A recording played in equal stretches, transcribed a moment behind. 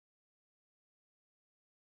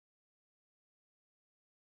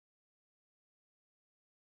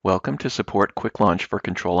Welcome to Support Quick Launch for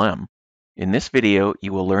Control-M. In this video,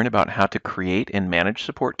 you will learn about how to create and manage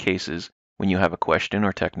support cases when you have a question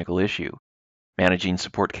or technical issue. Managing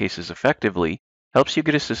support cases effectively helps you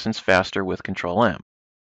get assistance faster with Control-M.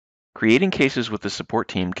 Creating cases with the support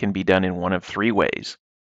team can be done in one of three ways: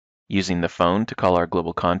 using the phone to call our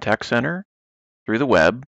global contact center, through the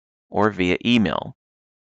web, or via email.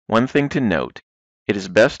 One thing to note, it is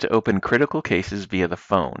best to open critical cases via the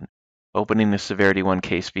phone. Opening the Severity 1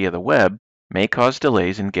 case via the web may cause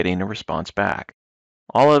delays in getting a response back.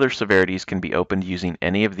 All other severities can be opened using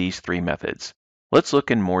any of these three methods. Let's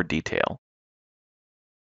look in more detail.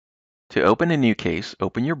 To open a new case,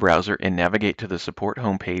 open your browser and navigate to the support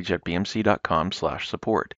homepage at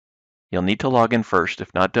bmc.com/support. You'll need to log in first,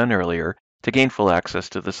 if not done earlier, to gain full access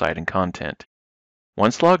to the site and content.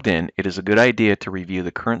 Once logged in, it is a good idea to review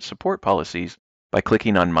the current support policies by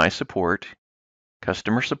clicking on My Support,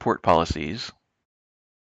 Customer Support Policies,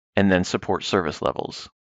 and then Support Service Levels.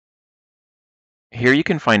 Here you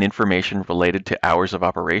can find information related to hours of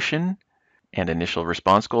operation and initial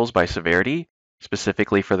response goals by severity,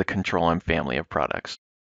 specifically for the Control-M family of products.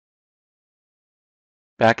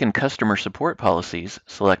 Back in Customer Support Policies,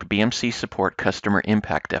 select BMC Support Customer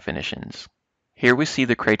Impact Definitions. Here we see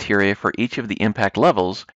the criteria for each of the impact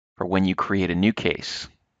levels for when you create a new case.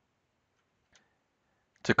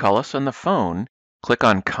 To call us on the phone, click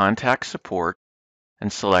on Contact Support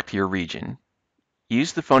and select your region.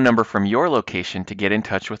 Use the phone number from your location to get in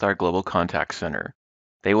touch with our Global Contact Center.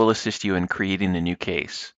 They will assist you in creating a new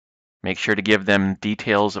case. Make sure to give them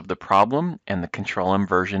details of the problem and the Control-M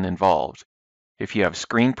version involved. If you have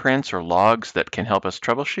screen prints or logs that can help us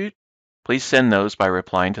troubleshoot, please send those by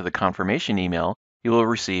replying to the confirmation email you will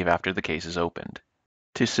receive after the case is opened.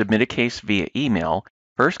 To submit a case via email,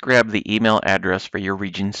 first grab the email address for your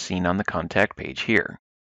region seen on the contact page here.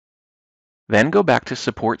 Then go back to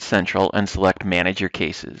Support Central and select Manage Your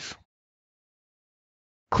Cases.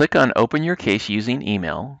 Click on Open Your Case using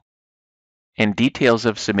email, and details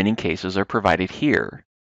of submitting cases are provided here.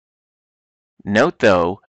 Note,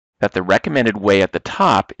 though, that the recommended way at the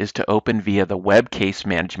top is to open via the Web Case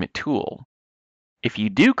Management tool. If you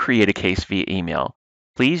do create a case via email,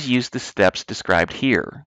 please use the steps described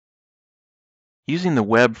here. Using the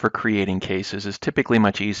web for creating cases is typically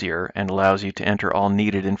much easier and allows you to enter all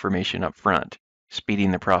needed information up front,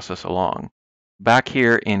 speeding the process along. Back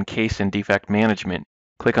here in Case and Defect Management,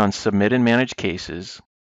 click on Submit and Manage Cases,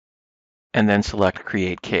 and then select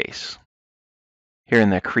Create Case. Here in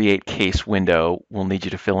the Create Case window, we'll need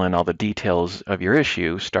you to fill in all the details of your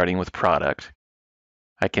issue, starting with product.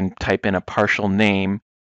 I can type in a partial name,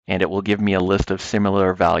 and it will give me a list of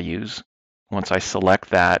similar values. Once I select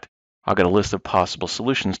that, I'll get a list of possible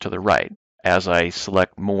solutions to the right. As I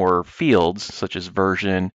select more fields, such as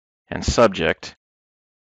version and subject,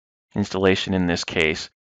 installation in this case,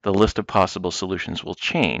 the list of possible solutions will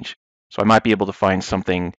change. So I might be able to find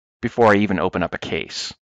something before I even open up a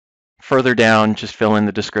case. Further down, just fill in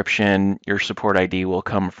the description. Your support ID will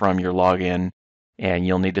come from your login, and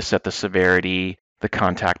you'll need to set the severity, the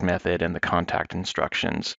contact method, and the contact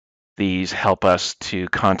instructions. These help us to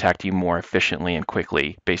contact you more efficiently and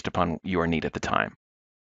quickly based upon your need at the time.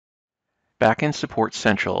 Back in Support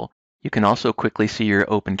Central, you can also quickly see your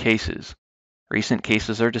open cases. Recent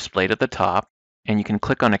cases are displayed at the top, and you can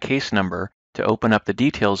click on a case number to open up the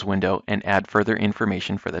details window and add further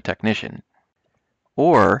information for the technician.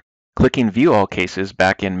 Or, clicking View All Cases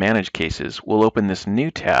back in Manage Cases will open this new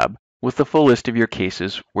tab with the full list of your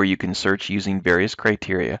cases where you can search using various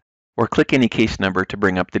criteria or click any case number to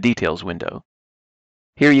bring up the details window.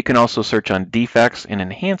 Here you can also search on defects and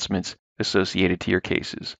enhancements associated to your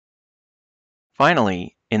cases.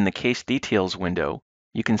 Finally, in the Case Details window,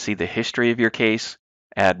 you can see the history of your case,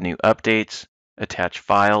 add new updates, attach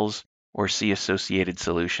files, or see associated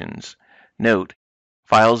solutions. Note,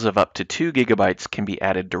 files of up to 2 gigabytes can be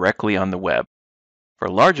added directly on the web. For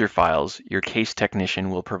larger files, your case technician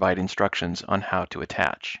will provide instructions on how to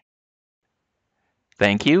attach.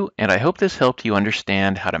 Thank you, and I hope this helped you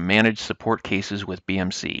understand how to manage support cases with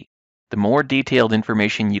BMC. The more detailed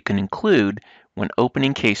information you can include when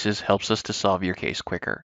opening cases helps us to solve your case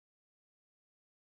quicker.